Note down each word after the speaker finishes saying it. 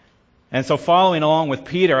And so following along with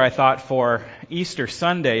Peter, I thought for Easter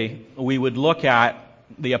Sunday, we would look at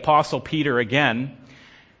the Apostle Peter again,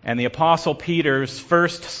 and the Apostle Peter's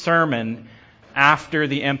first sermon after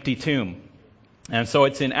the empty tomb. And so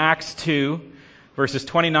it's in Acts 2, verses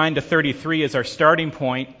 29 to 33 is our starting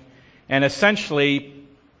point, and essentially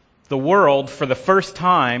the world, for the first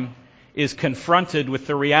time, is confronted with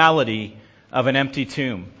the reality of an empty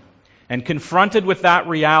tomb. And confronted with that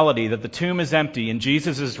reality that the tomb is empty and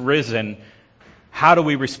Jesus is risen, how do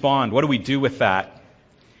we respond? What do we do with that?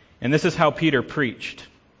 And this is how Peter preached.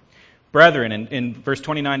 Brethren, in verse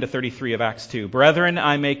 29 to 33 of Acts 2, Brethren,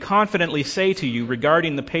 I may confidently say to you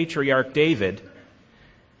regarding the patriarch David,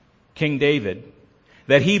 King David,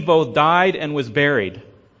 that he both died and was buried,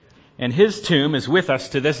 and his tomb is with us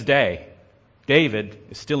to this day. David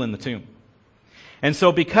is still in the tomb. And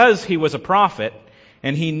so because he was a prophet,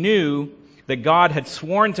 and he knew that God had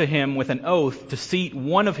sworn to him with an oath to seat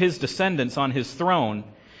one of his descendants on his throne,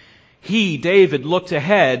 he, David, looked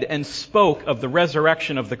ahead and spoke of the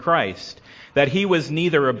resurrection of the Christ, that he was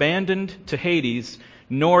neither abandoned to Hades,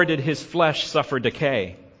 nor did his flesh suffer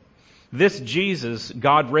decay. This Jesus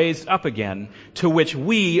God raised up again, to which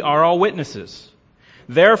we are all witnesses.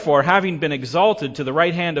 Therefore, having been exalted to the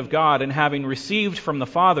right hand of God, and having received from the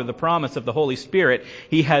Father the promise of the Holy Spirit,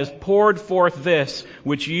 he has poured forth this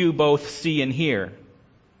which you both see and hear.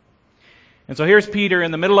 And so here's Peter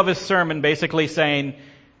in the middle of his sermon basically saying,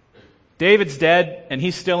 David's dead and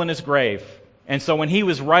he's still in his grave. And so when he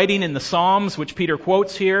was writing in the Psalms, which Peter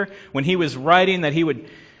quotes here, when he was writing that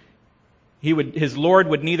his Lord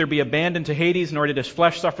would neither be abandoned to Hades, nor did his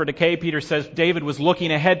flesh suffer decay, Peter says David was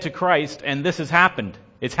looking ahead to Christ, and this has happened.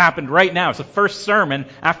 It's happened right now. It's the first sermon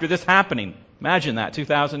after this happening. Imagine that,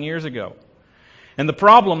 2,000 years ago. And the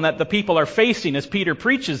problem that the people are facing as Peter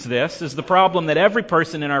preaches this is the problem that every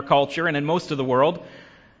person in our culture and in most of the world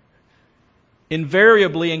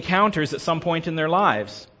invariably encounters at some point in their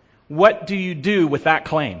lives. What do you do with that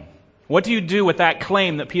claim? What do you do with that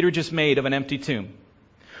claim that Peter just made of an empty tomb?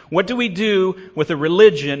 What do we do with a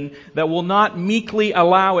religion that will not meekly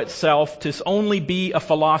allow itself to only be a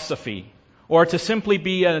philosophy, or to simply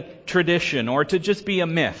be a tradition, or to just be a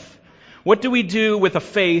myth? What do we do with a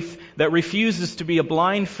faith that refuses to be a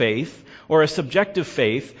blind faith or a subjective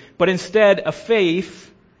faith, but instead a faith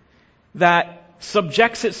that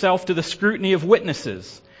subjects itself to the scrutiny of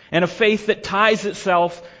witnesses, and a faith that ties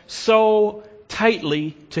itself so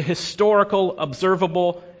tightly to historical,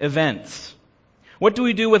 observable events? What do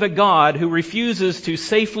we do with a God who refuses to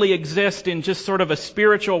safely exist in just sort of a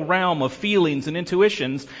spiritual realm of feelings and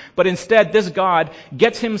intuitions, but instead this God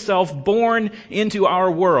gets himself born into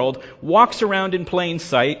our world, walks around in plain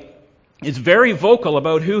sight, is very vocal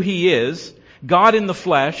about who he is, God in the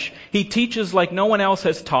flesh. He teaches like no one else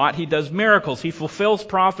has taught. He does miracles. He fulfills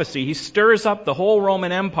prophecy. He stirs up the whole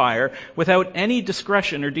Roman Empire without any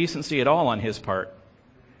discretion or decency at all on his part.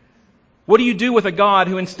 What do you do with a God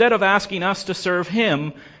who, instead of asking us to serve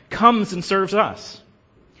him, comes and serves us?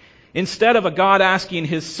 Instead of a God asking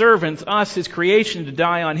his servants, us, his creation, to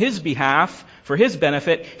die on his behalf, for his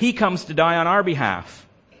benefit, he comes to die on our behalf.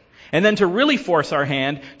 And then to really force our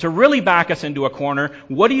hand, to really back us into a corner,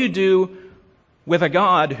 what do you do with a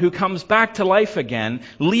God who comes back to life again,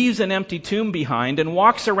 leaves an empty tomb behind, and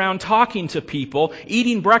walks around talking to people,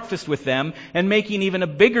 eating breakfast with them, and making even a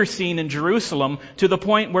bigger scene in Jerusalem, to the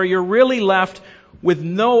point where you're really left with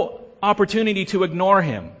no opportunity to ignore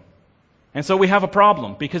him? And so we have a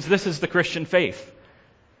problem, because this is the Christian faith.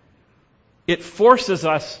 It forces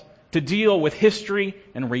us to deal with history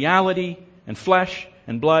and reality and flesh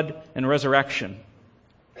and blood and resurrection.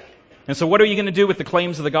 And so what are you going to do with the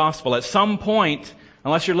claims of the gospel? At some point,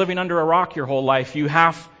 unless you're living under a rock your whole life, you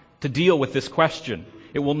have to deal with this question.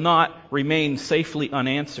 It will not remain safely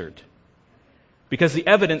unanswered, because the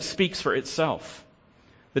evidence speaks for itself.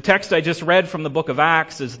 The text I just read from the book of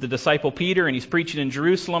Acts is the disciple Peter, and he's preaching in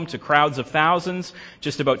Jerusalem to crowds of thousands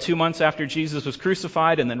just about 2 months after Jesus was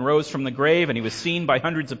crucified and then rose from the grave, and he was seen by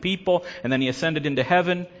hundreds of people, and then he ascended into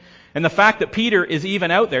heaven. And the fact that Peter is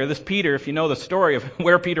even out there, this Peter, if you know the story of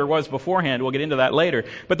where Peter was beforehand, we'll get into that later,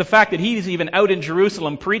 but the fact that he's even out in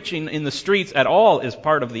Jerusalem preaching in the streets at all is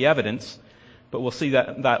part of the evidence, but we'll see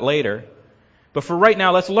that later. But for right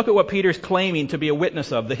now, let's look at what Peter's claiming to be a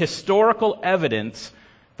witness of, the historical evidence,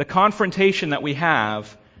 the confrontation that we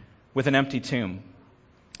have with an empty tomb.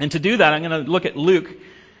 And to do that, I'm going to look at Luke.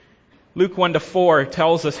 Luke 1-4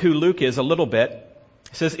 tells us who Luke is a little bit.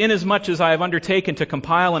 It says, Inasmuch as I have undertaken to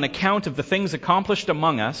compile an account of the things accomplished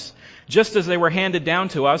among us, just as they were handed down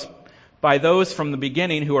to us by those from the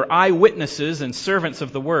beginning who are eyewitnesses and servants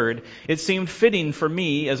of the word, it seemed fitting for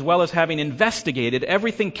me, as well as having investigated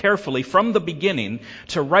everything carefully from the beginning,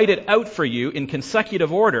 to write it out for you in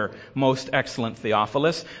consecutive order, most excellent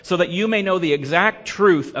Theophilus, so that you may know the exact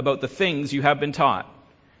truth about the things you have been taught.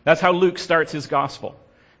 That's how Luke starts his gospel.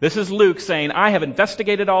 This is Luke saying, I have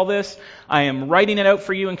investigated all this. I am writing it out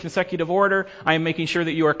for you in consecutive order. I am making sure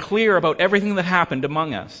that you are clear about everything that happened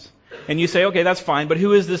among us. And you say, okay, that's fine, but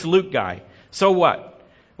who is this Luke guy? So what?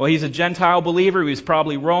 Well, he's a Gentile believer. He's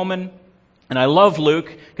probably Roman. And I love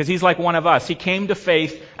Luke because he's like one of us. He came to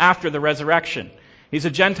faith after the resurrection. He's a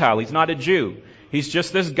Gentile. He's not a Jew. He's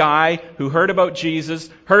just this guy who heard about Jesus,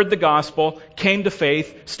 heard the gospel, came to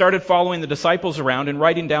faith, started following the disciples around and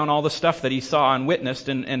writing down all the stuff that he saw and witnessed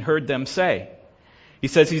and heard them say. He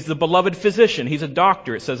says he's the beloved physician. He's a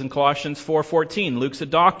doctor. It says in Colossians 4:14, Luke's a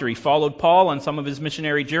doctor. He followed Paul on some of his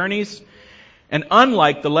missionary journeys. And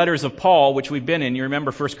unlike the letters of Paul, which we've been in, you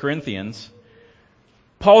remember 1 Corinthians,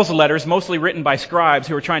 Paul's letters, mostly written by scribes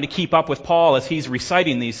who are trying to keep up with Paul as he's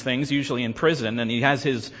reciting these things, usually in prison, and he has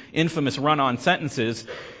his infamous run-on sentences.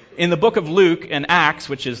 In the book of Luke and Acts,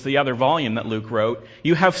 which is the other volume that Luke wrote,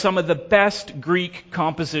 you have some of the best Greek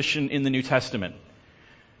composition in the New Testament.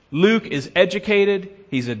 Luke is educated,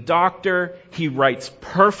 he's a doctor, he writes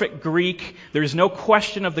perfect Greek, there's no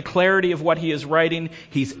question of the clarity of what he is writing,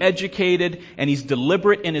 he's educated, and he's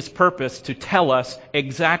deliberate in his purpose to tell us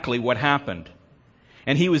exactly what happened.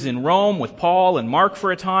 And he was in Rome with Paul and Mark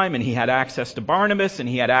for a time, and he had access to Barnabas, and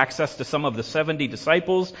he had access to some of the 70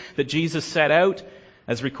 disciples that Jesus set out,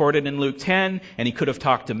 as recorded in Luke 10, and he could have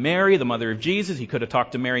talked to Mary, the mother of Jesus. He could have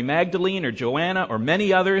talked to Mary Magdalene or Joanna or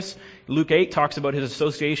many others. Luke 8 talks about his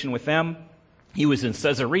association with them. He was in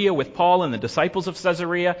Caesarea with Paul and the disciples of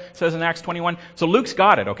Caesarea, says in Acts 21. So Luke's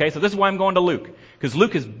got it, okay? So this is why I'm going to Luke. Because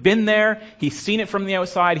Luke has been there. He's seen it from the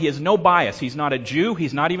outside. He has no bias. He's not a Jew.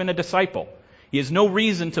 He's not even a disciple. He has no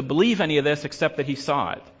reason to believe any of this except that he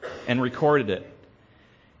saw it and recorded it.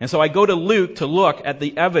 And so I go to Luke to look at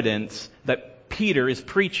the evidence that Peter is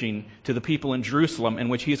preaching to the people in Jerusalem, in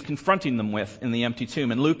which he is confronting them with in the empty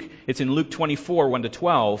tomb. And it's in Luke 24,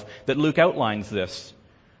 1-12, that Luke outlines this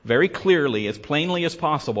very clearly, as plainly as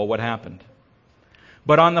possible, what happened.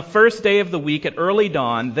 But on the first day of the week at early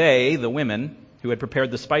dawn, they, the women who had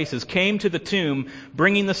prepared the spices, came to the tomb,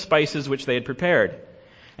 bringing the spices which they had prepared.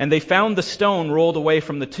 And they found the stone rolled away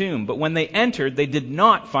from the tomb. But when they entered, they did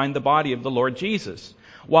not find the body of the Lord Jesus.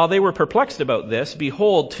 While they were perplexed about this,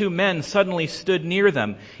 behold, 2 men suddenly stood near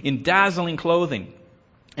them in dazzling clothing.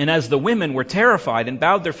 And as the women were terrified and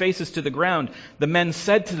bowed their faces to the ground, the men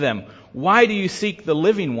said to them, Why do you seek the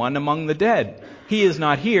living one among the dead? He is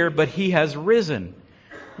not here, but he has risen.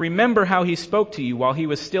 Remember how he spoke to you while he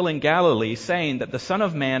was still in Galilee, saying that the Son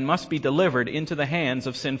of Man must be delivered into the hands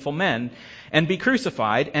of sinful men and be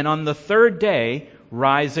crucified, and on the 3rd day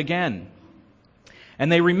rise again.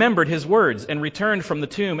 And they remembered his words and returned from the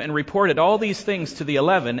tomb and reported all these things to the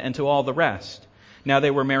 11 and to all the rest. Now they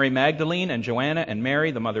were Mary Magdalene and Joanna and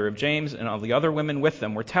Mary, the mother of James, and all the other women with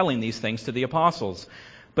them were telling these things to the apostles.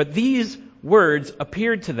 But these words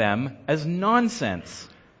appeared to them as nonsense,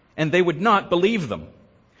 and they would not believe them.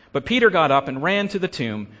 But Peter got up and ran to the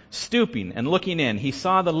tomb, stooping and looking in. He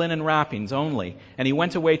saw the linen wrappings only, and he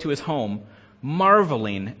went away to his home,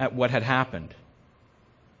 marveling at what had happened.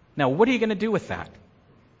 Now, what are you going to do with that?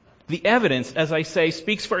 The evidence, as I say,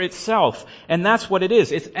 speaks for itself, and that's what it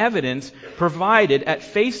is. It's evidence provided at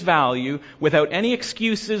face value without any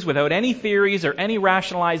excuses, without any theories or any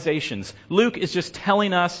rationalizations. Luke is just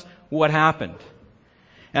telling us what happened.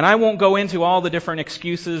 And I won't go into all the different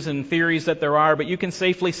excuses and theories that there are, but you can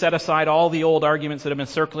safely set aside all the old arguments that have been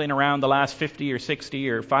circling around the last 50 or 60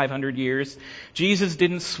 or 500 years. Jesus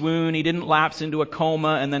didn't swoon, he didn't lapse into a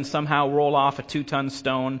coma and then somehow roll off a 2-ton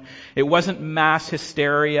stone. It wasn't mass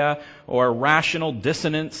hysteria or rational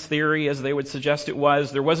dissonance theory, as they would suggest it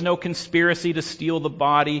was. There was no conspiracy to steal the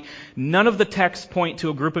body. None of the texts point to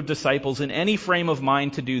a group of disciples in any frame of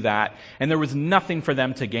mind to do that, and there was nothing for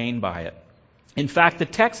them to gain by it. In fact, the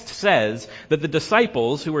text says that the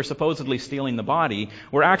disciples who were supposedly stealing the body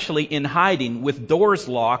were actually in hiding with doors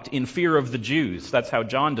locked in fear of the Jews. That's how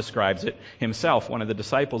John describes it himself, one of the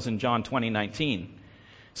disciples in John 20:19.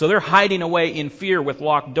 So they're hiding away in fear with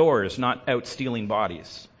locked doors, not out stealing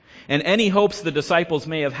bodies. And any hopes the disciples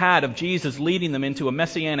may have had of Jesus leading them into a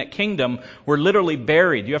messianic kingdom were literally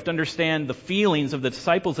buried. You have to understand the feelings of the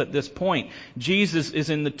disciples at this point. Jesus is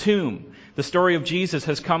in the tomb. The story of Jesus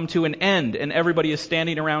has come to an end, and everybody is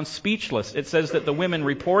standing around speechless. It says that the women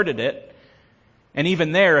reported it, And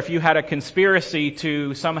even there, if you had a conspiracy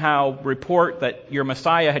to somehow report that your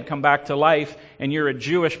Messiah had come back to life and you're a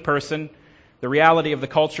Jewish person, the reality of the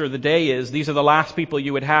culture of the day is these are the last people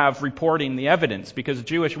you would have reporting the evidence, because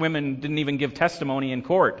Jewish women didn't even give testimony in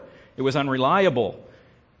court. It was unreliable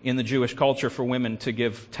in the Jewish culture for women to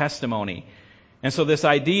give testimony. And so this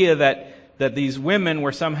idea that these women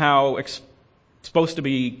were somehow supposed to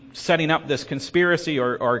be setting up this conspiracy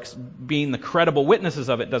or being the credible witnesses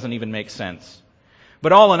of it doesn't even make sense.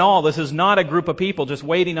 But all in all, this is not a group of people just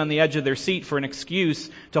waiting on the edge of their seat for an excuse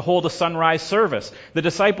to hold a sunrise service. The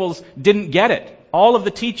disciples didn't get it. All of the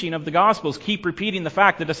teaching of the Gospels keep repeating the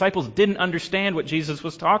fact the disciples didn't understand what Jesus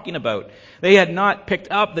was talking about. They had not picked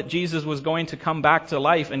up that Jesus was going to come back to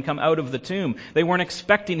life and come out of the tomb. They weren't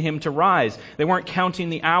expecting him to rise. They weren't counting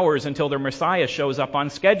the hours until their Messiah shows up on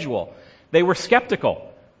schedule. They were skeptical.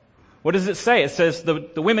 What does it say? It says the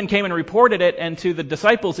women came and reported it, and to the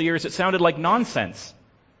disciples' ears it sounded like nonsense.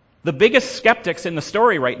 The biggest skeptics in the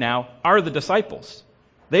story right now are the disciples.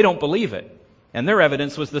 They don't believe it. And their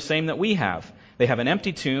evidence was the same that we have. They have an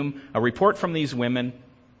empty tomb, a report from these women,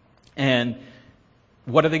 and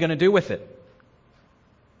what are they going to do with it?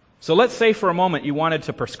 So let's say for a moment you wanted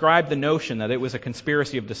to prescribe the notion that it was a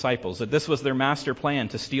conspiracy of disciples, that this was their master plan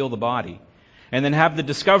to steal the body, and then have the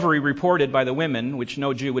discovery reported by the women, which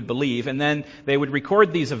no Jew would believe, and then they would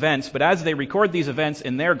record these events, but as they record these events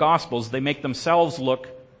in their Gospels, they make themselves look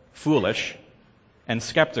foolish and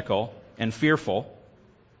skeptical and fearful,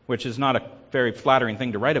 which is not a very flattering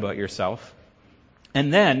thing to write about yourself.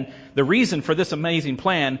 And then the reason for this amazing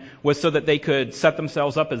plan was so that they could set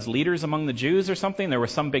themselves up as leaders among the Jews or something. There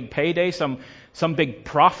was some big payday, some big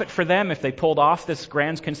profit for them if they pulled off this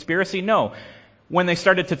grand conspiracy. No. When they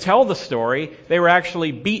started to tell the story, they were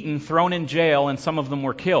actually beaten, thrown in jail, and some of them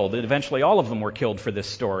were killed. And eventually all of them were killed for this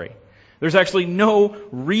story. There's actually no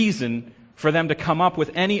reason for them to come up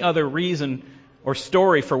with any other reason or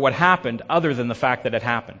story for what happened other than the fact that it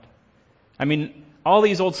happened. I mean, all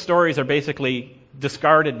these old stories are basically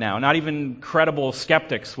discarded now. Not even credible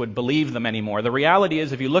skeptics would believe them anymore. The reality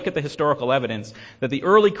is, if you look at the historical evidence, that the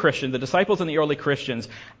early Christians, the disciples and the early Christians,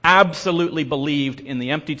 absolutely believed in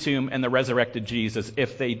the empty tomb and the resurrected Jesus.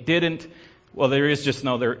 If they didn't, well, there is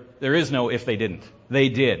no if they didn't. They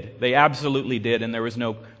did. They absolutely did, and there was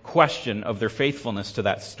no question of their faithfulness to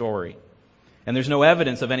that story. And there's no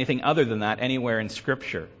evidence of anything other than that anywhere in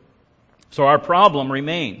Scripture. So our problem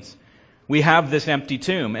remains. We have this empty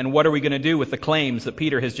tomb, and what are we going to do with the claims that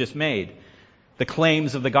Peter has just made? The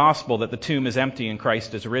claims of the gospel that the tomb is empty and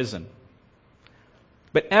Christ is risen.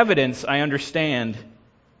 But evidence, I understand,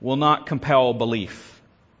 will not compel belief.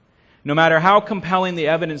 No matter how compelling the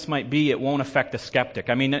evidence might be, it won't affect a skeptic.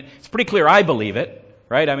 I mean, it's pretty clear I believe it,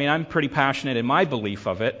 right? I mean, I'm pretty passionate in my belief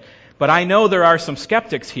of it. But I know there are some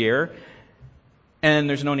skeptics here, and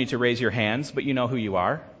there's no need to raise your hands, but you know who you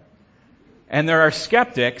are. And there are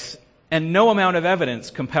skeptics, and no amount of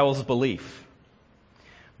evidence compels belief.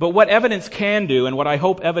 But what evidence can do, and what I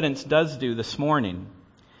hope evidence does do this morning,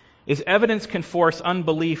 is evidence can force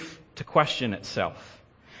unbelief to question itself.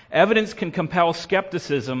 Evidence can compel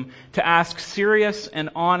skepticism to ask serious and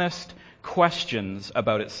honest questions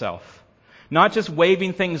about itself. Not just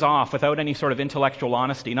waving things off without any sort of intellectual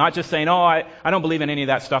honesty. Not just saying, I don't believe in any of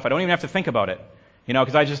that stuff. I don't even have to think about it.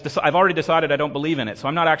 Because I've already decided I don't believe in it, so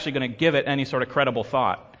I'm not actually going to give it any sort of credible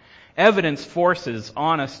thought. Evidence forces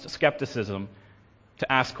honest skepticism to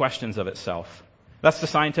ask questions of itself. That's the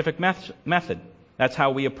scientific method. That's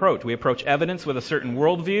how we approach. We approach evidence with a certain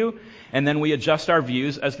worldview, and then we adjust our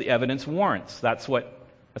views as the evidence warrants. That's what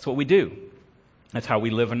we do. That's how we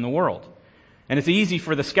live in the world. And it's easy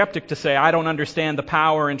for the skeptic to say, I don't understand the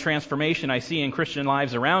power and transformation I see in Christian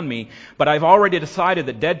lives around me, but I've already decided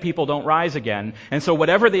that dead people don't rise again. And so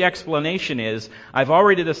whatever the explanation is, I've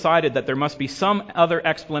already decided that there must be some other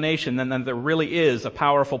explanation than that there really is a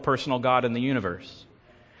powerful personal God in the universe.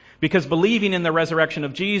 Because believing in the resurrection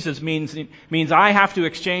of Jesus means I have to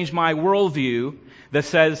exchange my worldview that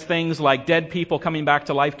says things like dead people coming back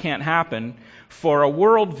to life can't happen for a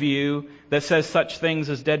worldview that says such things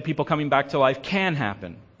as dead people coming back to life can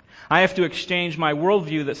happen. I have to exchange my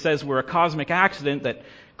worldview that says we're a cosmic accident that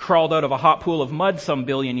crawled out of a hot pool of mud some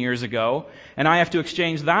billion years ago, and I have to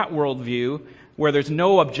exchange that worldview where there's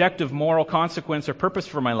no objective moral consequence or purpose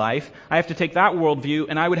for my life. I have to take that worldview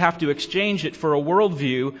and I would have to exchange it for a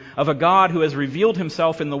worldview of a God who has revealed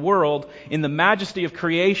himself in the world in the majesty of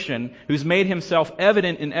creation, who's made himself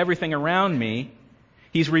evident in everything around me.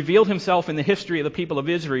 He's revealed himself in the history of the people of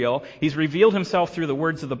Israel. He's revealed himself through the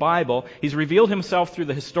words of the Bible. He's revealed himself through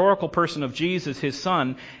the historical person of Jesus, his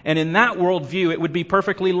son. And in that worldview, it would be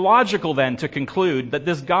perfectly logical then to conclude that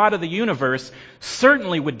this God of the universe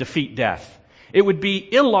certainly would defeat death. It would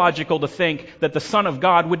be illogical to think that the Son of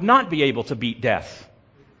God would not be able to beat death.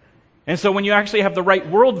 And so when you actually have the right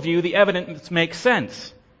worldview, the evidence makes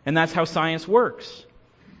sense. And that's how science works.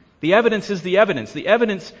 The evidence is the evidence. The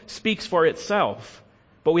evidence speaks for itself.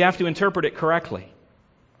 But we have to interpret it correctly.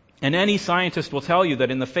 And any scientist will tell you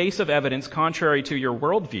that in the face of evidence contrary to your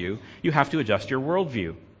worldview, you have to adjust your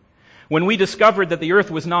worldview. When we discovered that the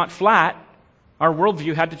earth was not flat, our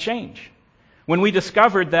worldview had to change. When we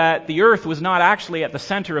discovered that the earth was not actually at the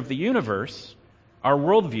center of the universe, our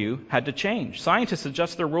worldview had to change. Scientists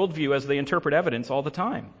adjust their worldview as they interpret evidence all the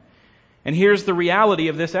time. And here's the reality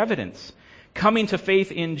of this evidence. Coming to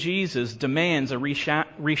faith in Jesus demands a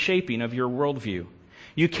reshaping of your worldview.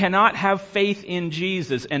 You cannot have faith in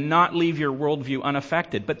Jesus and not leave your worldview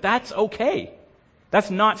unaffected. But that's okay.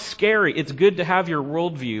 That's not scary. It's good to have your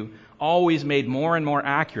worldview always made more and more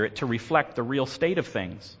accurate to reflect the real state of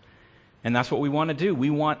things. And that's what we want to do. We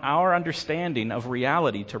want our understanding of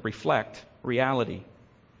reality to reflect reality.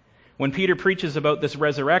 When Peter preaches about this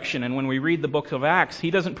resurrection, and when we read the book of Acts,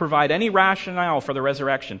 he doesn't provide any rationale for the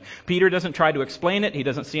resurrection. Peter doesn't try to explain it. He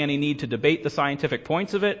doesn't see any need to debate the scientific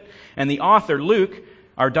points of it. And the author, Luke,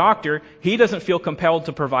 our doctor, he doesn't feel compelled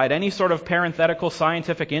to provide any sort of parenthetical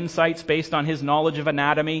scientific insights based on his knowledge of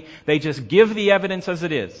anatomy. They just give the evidence as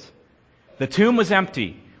it is. The tomb was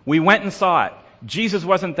empty. We went and saw it. Jesus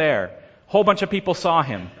wasn't there. A whole bunch of people saw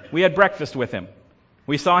him. We had breakfast with him.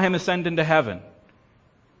 We saw him ascend into heaven.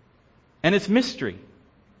 And it's mystery.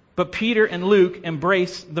 But Peter and Luke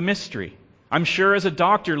embrace the mystery. I'm sure as a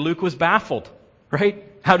doctor, Luke was baffled, right?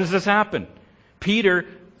 How does this happen? Peter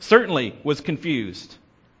certainly was confused.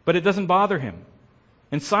 But it doesn't bother him.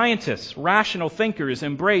 And scientists, rational thinkers,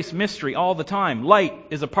 embrace mystery all the time. Light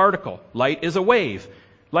is a particle. Light is a wave.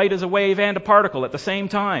 Light is a wave and a particle at the same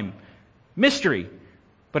time. Mystery.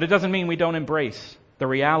 But it doesn't mean we don't embrace the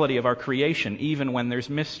reality of our creation, even when there's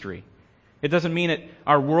mystery. It doesn't mean that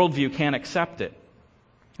our worldview can't accept it.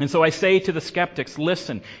 And so I say to the skeptics,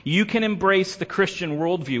 listen, you can embrace the Christian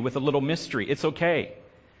worldview with a little mystery. It's okay.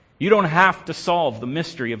 You don't have to solve the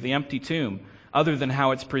mystery of the empty tomb other than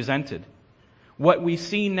how it's presented. What we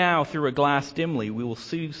see now through a glass dimly, we will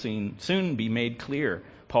soon be made clear,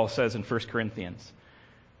 Paul says in 1 Corinthians.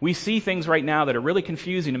 We see things right now that are really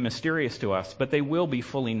confusing and mysterious to us, but they will be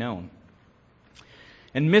fully known.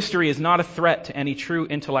 And mystery is not a threat to any true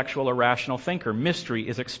intellectual or rational thinker. Mystery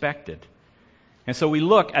is expected. And so we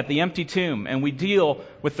look at the empty tomb and we deal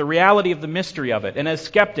with the reality of the mystery of it. And as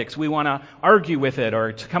skeptics, we want to argue with it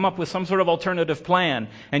or to come up with some sort of alternative plan.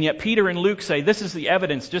 And yet Peter and Luke say, this is the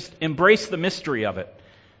evidence, just embrace the mystery of it.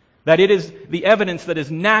 That it is the evidence that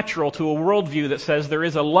is natural to a worldview that says there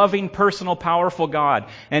is a loving, personal, powerful God.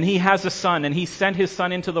 And He has a Son and He sent His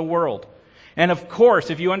Son into the world. And of course,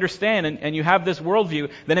 if you understand and you have this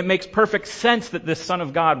worldview, then it makes perfect sense that this Son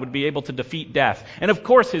of God would be able to defeat death. And of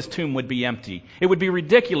course His tomb would be empty. It would be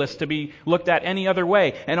ridiculous to be looked at any other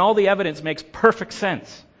way. And all the evidence makes perfect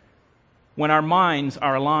sense when our minds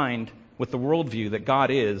are aligned with the worldview that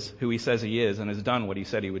God is who He says He is and has done what He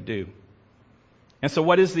said He would do. And so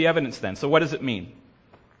what is the evidence then? So what does it mean?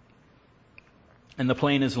 And the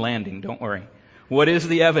plane is landing, don't worry. What is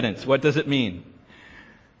the evidence? What does it mean?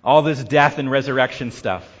 All this death and resurrection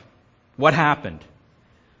stuff. What happened?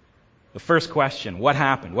 The first question, what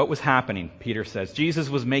happened? What was happening? Peter says. Jesus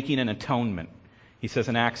was making an atonement. He says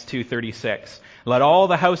in Acts 2:36, let all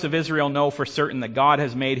the house of Israel know for certain that God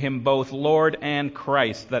has made Him both Lord and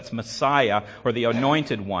Christ. That's Messiah, or the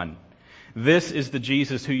Anointed One. This is the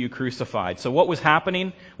Jesus who you crucified. So what was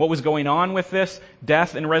happening? What was going on with this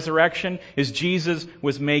death and resurrection is Jesus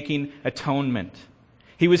was making atonement.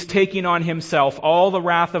 He was taking on Himself all the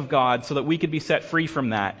wrath of God so that we could be set free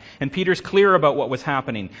from that. And Peter's clear about what was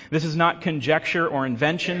happening. This is not conjecture or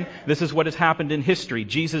invention. This is what has happened in history.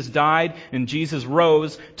 Jesus died and Jesus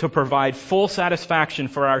rose to provide full satisfaction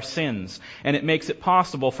for our sins. And it makes it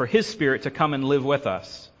possible for His Spirit to come and live with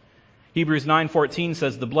us. Hebrews 9:14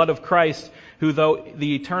 says, the blood of Christ, who though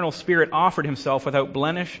the eternal Spirit offered Himself without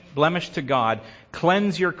blemish to God,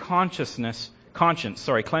 cleanse your conscience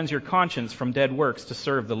from dead works to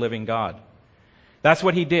serve the living God. That's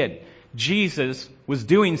what He did. Jesus was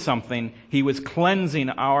doing something. He was cleansing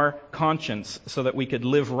our conscience so that we could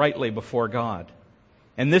live rightly before God.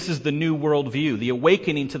 And this is the new worldview, the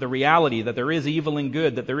awakening to the reality that there is evil and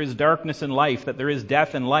good, that there is darkness and life, that there is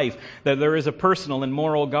death and life, that there is a personal and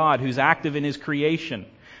moral God who's active in His creation,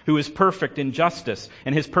 who is perfect in justice,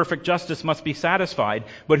 and His perfect justice must be satisfied,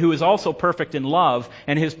 but who is also perfect in love,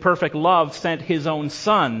 and His perfect love sent His own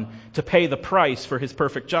Son to pay the price for His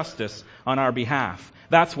perfect justice on our behalf.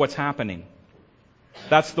 That's what's happening.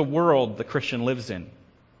 That's the world the Christian lives in.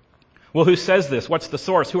 Well, who says this? What's the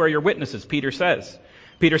source? Who are your witnesses? Peter says.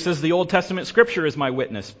 Peter says the Old Testament Scripture is my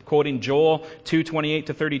witness, quoting Joel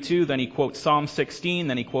 2:28-32. Then he quotes Psalm 16.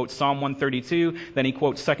 Then he quotes Psalm 132. Then he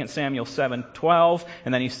quotes 2 Samuel 7:12.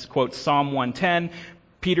 And then he quotes Psalm 110.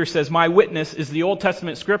 Peter says, my witness is the Old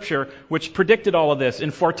Testament Scripture, which predicted all of this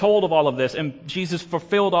and foretold of all of this. And Jesus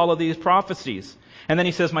fulfilled all of these prophecies. And then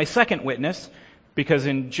he says, my second witness, because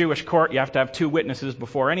in Jewish court you have to have two witnesses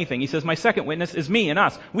before anything. He says, my second witness is me and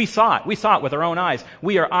us. We saw it. We saw it with our own eyes.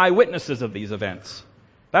 We are eyewitnesses of these events.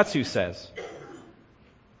 That's who says.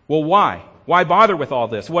 Well, why? Why bother with all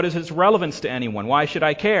this? What is its relevance to anyone? Why should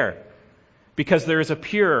I care? Because there is a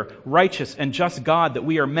pure, righteous, and just God that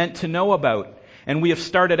we are meant to know about. And we have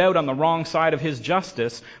started out on the wrong side of His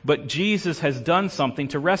justice, but Jesus has done something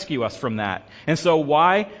to rescue us from that. And so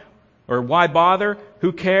why bother?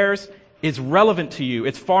 Who cares? Is relevant to you.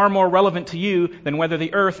 It's far more relevant to you than whether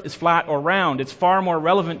the earth is flat or round. It's far more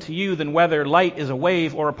relevant to you than whether light is a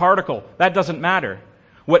wave or a particle. That doesn't matter.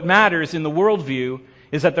 What matters in the worldview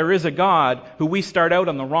is that there is a God who we start out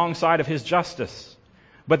on the wrong side of His justice,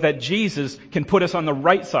 but that Jesus can put us on the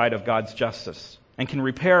right side of God's justice and can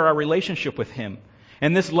repair our relationship with Him.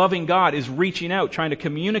 And this loving God is reaching out, trying to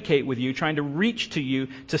communicate with you, trying to reach to you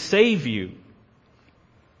to save you.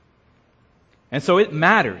 And so it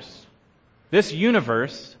matters. This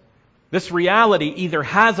universe, this reality either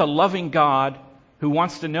has a loving God who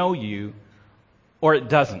wants to know you, or it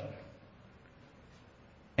doesn't.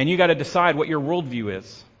 And you got to decide what your worldview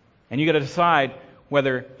is. And you got to decide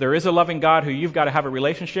whether there is a loving God who you've got to have a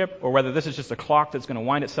relationship, or whether this is just a clock that's going to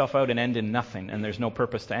wind itself out and end in nothing, and there's no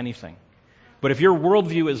purpose to anything. But if your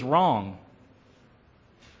worldview is wrong,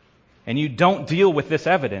 and you don't deal with this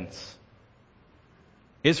evidence,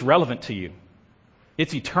 it's relevant to you.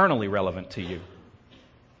 It's eternally relevant to you.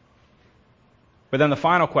 But then the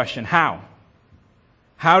final question, how?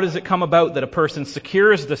 How does it come about that a person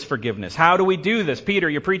secures this forgiveness? How do we do this? Peter,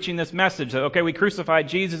 you're preaching this message that, okay, we crucified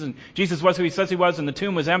Jesus, and Jesus was who He says He was, and the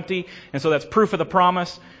tomb was empty, and so that's proof of the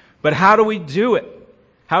promise. But how do we do it?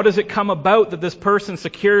 How does it come about that this person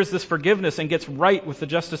secures this forgiveness and gets right with the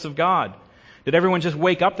justice of God? Did everyone just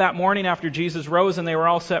wake up that morning after Jesus rose and they were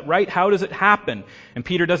all set right? How does it happen? And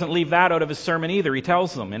Peter doesn't leave that out of his sermon either. He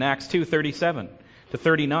tells them in Acts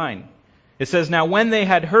 2:37-39. It says, now when they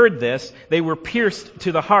had heard this, they were pierced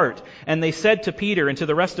to the heart, and they said to Peter and to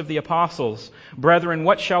the rest of the apostles, brethren,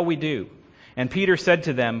 what shall we do? And Peter said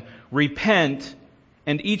to them, repent,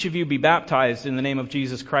 and each of you be baptized in the name of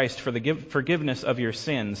Jesus Christ for the forgiveness of your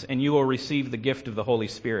sins, and you will receive the gift of the Holy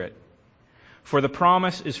Spirit. For the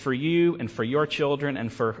promise is for you and for your children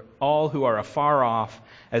and for all who are afar off,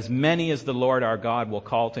 as many as the Lord our God will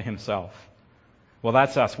call to Himself. Well,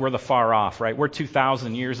 that's us. We're the far off, right? We're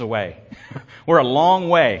 2,000 years away. We're a long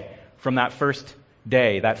way from that first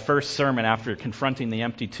day, that first sermon after confronting the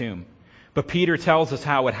empty tomb. But Peter tells us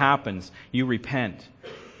how it happens. You repent.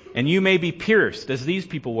 And you may be pierced, as these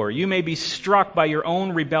people were. You may be struck by your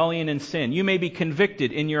own rebellion and sin. You may be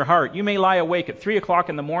convicted in your heart. You may lie awake at 3 o'clock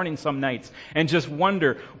in the morning some nights and just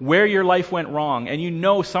wonder where your life went wrong. And you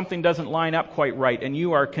know something doesn't line up quite right. And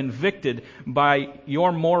you are convicted by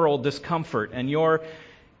your moral discomfort and your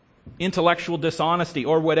intellectual dishonesty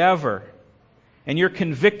or whatever. And you're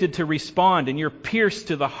convicted to respond and you're pierced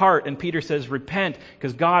to the heart. And Peter says, repent,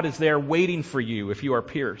 because God is there waiting for you if you are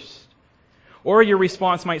pierced. Or your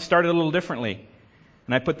response might start a little differently.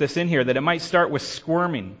 And I put this in here, that it might start with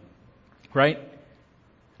squirming, right?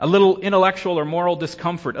 A little intellectual or moral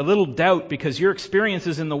discomfort, a little doubt because your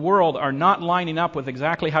experiences in the world are not lining up with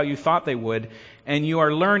exactly how you thought they would. And you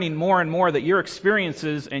are learning more and more that your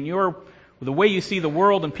experiences and the way you see the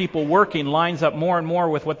world and people working lines up more and more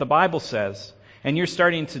with what the Bible says. And you're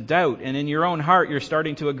starting to doubt. And in your own heart, you're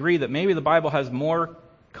starting to agree that maybe the Bible has more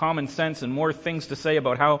common sense and more things to say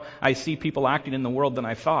about how I see people acting in the world than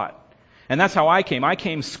I thought. And that's how I came. I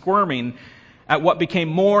came squirming at what became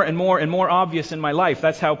more and more and more obvious in my life.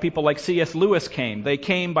 That's how people like C.S. Lewis came. They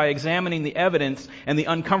came by examining the evidence and the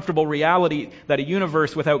uncomfortable reality that a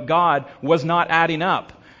universe without God was not adding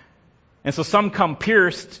up. And so some come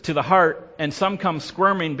pierced to the heart and some come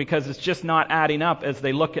squirming because it's just not adding up as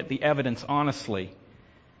they look at the evidence honestly.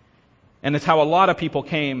 And it's how a lot of people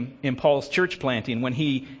came in Paul's church planting when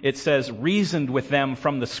it says, reasoned with them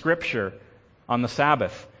from the Scripture on the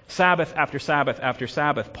Sabbath. Sabbath after Sabbath after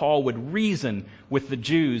Sabbath, Paul would reason with the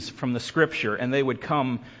Jews from the Scripture, and they would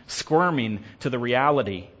come squirming to the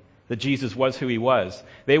reality that Jesus was who he was.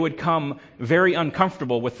 They would come very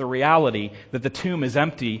uncomfortable with the reality that the tomb is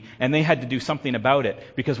empty, and they had to do something about it,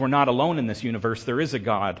 because we're not alone in this universe. There is a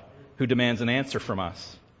God who demands an answer from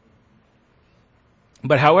us.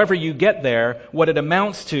 But however you get there, what it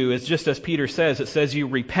amounts to is just as Peter says, it says you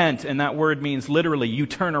repent, and that word means literally you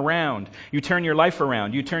turn around. You turn your life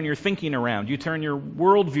around. You turn your thinking around. You turn your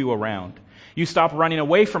worldview around. You stop running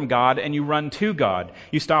away from God and you run to God.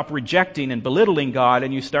 You stop rejecting and belittling God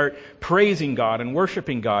and you start praising God and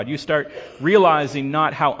worshiping God. You start realizing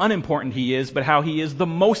not how unimportant He is, but how He is the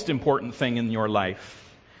most important thing in your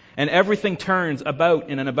life. And everything turns about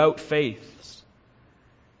in an about faith.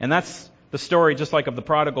 And that's the story just like of the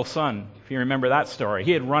prodigal son, if you remember that story.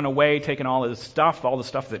 He had run away, taken all his stuff, all the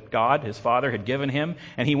stuff that God, his father, had given him,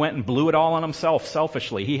 and he went and blew it all on himself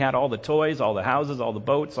selfishly. He had all the toys, all the houses, all the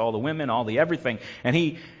boats, all the women, all the everything, and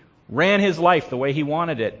he ran his life the way he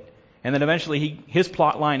wanted it. And then eventually his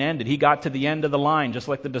plot line ended. He got to the end of the line, just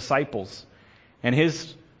like the disciples. And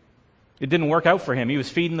it didn't work out for him. He was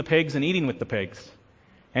feeding the pigs and eating with the pigs.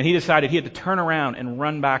 And he decided he had to turn around and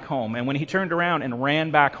run back home. And when he turned around and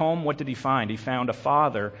ran back home, what did he find? He found a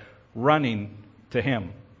father running to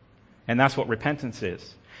him. And that's what repentance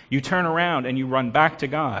is. You turn around and you run back to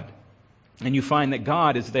God. And you find that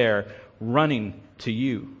God is there running to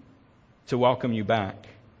you to welcome you back.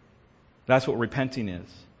 That's what repenting is.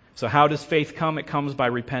 So how does faith come? It comes by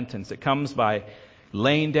repentance. It comes by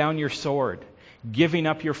laying down your sword, giving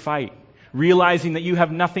up your fight, realizing that you have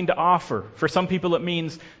nothing to offer. For some people it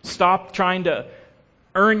means stop trying to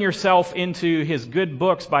earn yourself into His good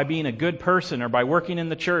books by being a good person or by working in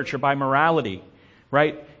the church or by morality,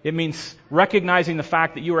 right? It means recognizing the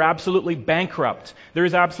fact that you are absolutely bankrupt. There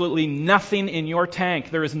is absolutely nothing in your tank.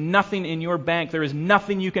 There is nothing in your bank. There is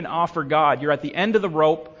nothing you can offer God. You're at the end of the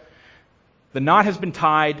rope. The knot has been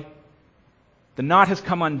tied. The knot has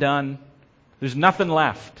come undone. There's nothing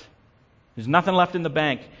left. There's nothing left in the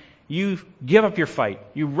bank. You give up your fight.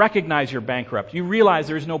 You recognize you're bankrupt. You realize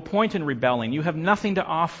there is no point in rebelling. You have nothing to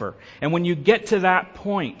offer. And when you get to that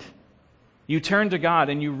point, you turn to God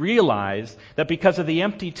and you realize that because of the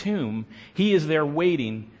empty tomb, He is there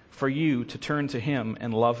waiting for you to turn to Him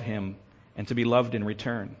and love Him and to be loved in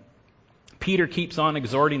return. Peter keeps on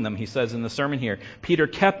exhorting them, he says in the sermon here. Peter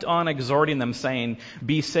kept on exhorting them, saying,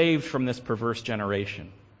 "Be saved from this perverse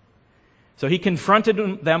generation." So he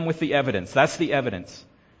confronted them with the evidence. That's the evidence.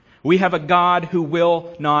 We have a God who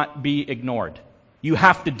will not be ignored. You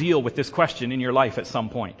have to deal with this question in your life at some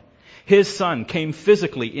point. His Son came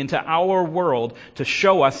physically into our world to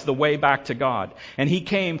show us the way back to God. And He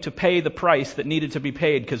came to pay the price that needed to be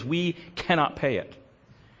paid because we cannot pay it.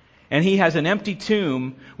 And He has an empty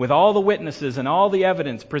tomb with all the witnesses and all the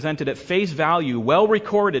evidence presented at face value, well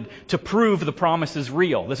recorded, to prove the promise is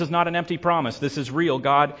real. This is not an empty promise. This is real.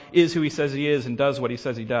 God is who He says He is and does what He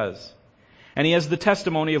says He does. And He has the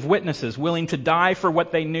testimony of witnesses willing to die for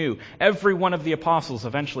what they knew. Every one of the apostles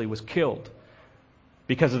eventually was killed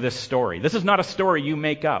because of this story. This is not a story you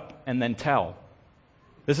make up and then tell.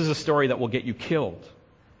 This is a story that will get you killed.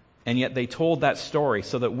 And yet they told that story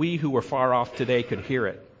so that we who were far off today could hear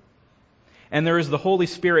it. And there is the Holy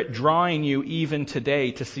Spirit drawing you even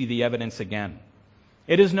today to see the evidence again.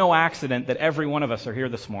 It is no accident that every one of us are here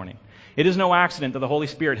this morning. It is no accident that the Holy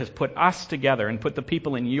Spirit has put us together and put the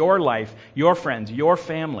people in your life, your friends, your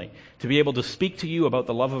family, to be able to speak to you about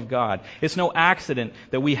the love of God. It's no accident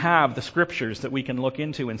that we have the Scriptures that we can look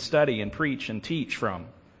into and study and preach and teach from.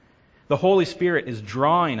 The Holy Spirit is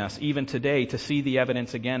drawing us even today to see the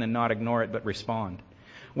evidence again and not ignore it but respond.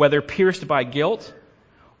 Whether pierced by guilt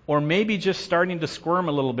or maybe just starting to squirm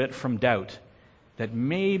a little bit from doubt that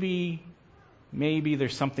maybe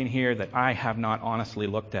there's something here that I have not honestly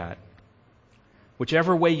looked at.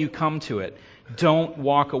 Whichever way you come to it, don't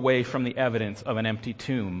walk away from the evidence of an empty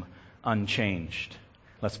tomb unchanged.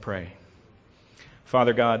 Let's pray.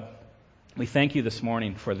 Father God, we thank You this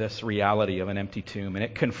morning for this reality of an empty tomb, and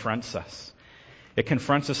it confronts us. It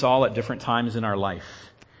confronts us all at different times in our life.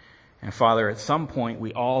 And Father, at some point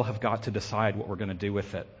we all have got to decide what we're going to do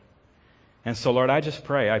with it. And so Lord, I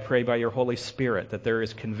pray by Your Holy Spirit that there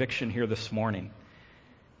is conviction here this morning.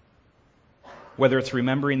 Whether it's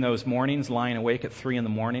remembering those mornings lying awake at 3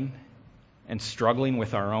 a.m. and struggling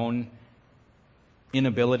with our own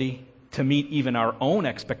inability to meet even our own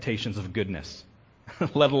expectations of goodness,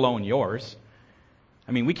 let alone Yours.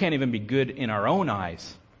 I mean, we can't even be good in our own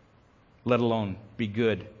eyes, let alone be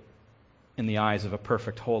good in the eyes of a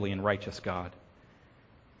perfect, holy, and righteous God.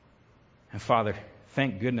 And Father,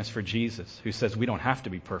 thank goodness for Jesus, who says we don't have to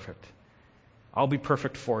be perfect. I'll be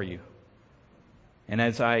perfect for you. And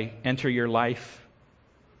as I enter your life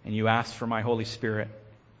and you ask for my Holy Spirit,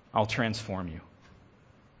 I'll transform you.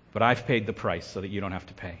 But I've paid the price so that you don't have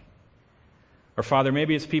to pay. Or Father,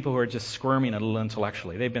 maybe it's people who are just squirming a little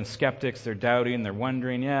intellectually. They've been skeptics, they're doubting, they're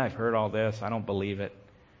wondering, yeah, I've heard all this, I don't believe it.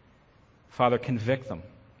 Father, convict them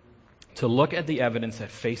to look at the evidence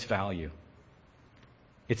at face value.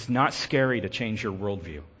 It's not scary to change your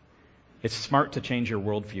worldview. It's smart to change your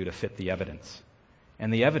worldview to fit the evidence.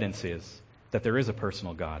 And the evidence is that there is a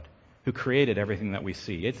personal God who created everything that we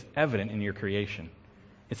see. It's evident in your creation.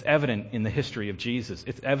 It's evident in the history of Jesus.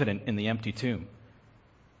 It's evident in the empty tomb.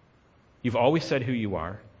 You've always said who you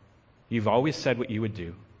are. You've always said what you would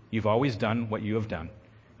do. You've always done what you have done.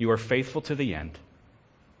 You are faithful to the end.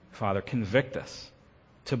 Father, convict us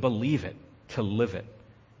to believe it, to live it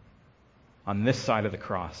on this side of the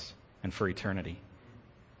cross and for eternity.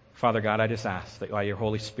 Father God, I just ask that by your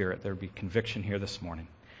Holy Spirit there be conviction here this morning.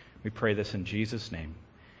 We pray this in Jesus' name.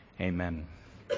 Amen.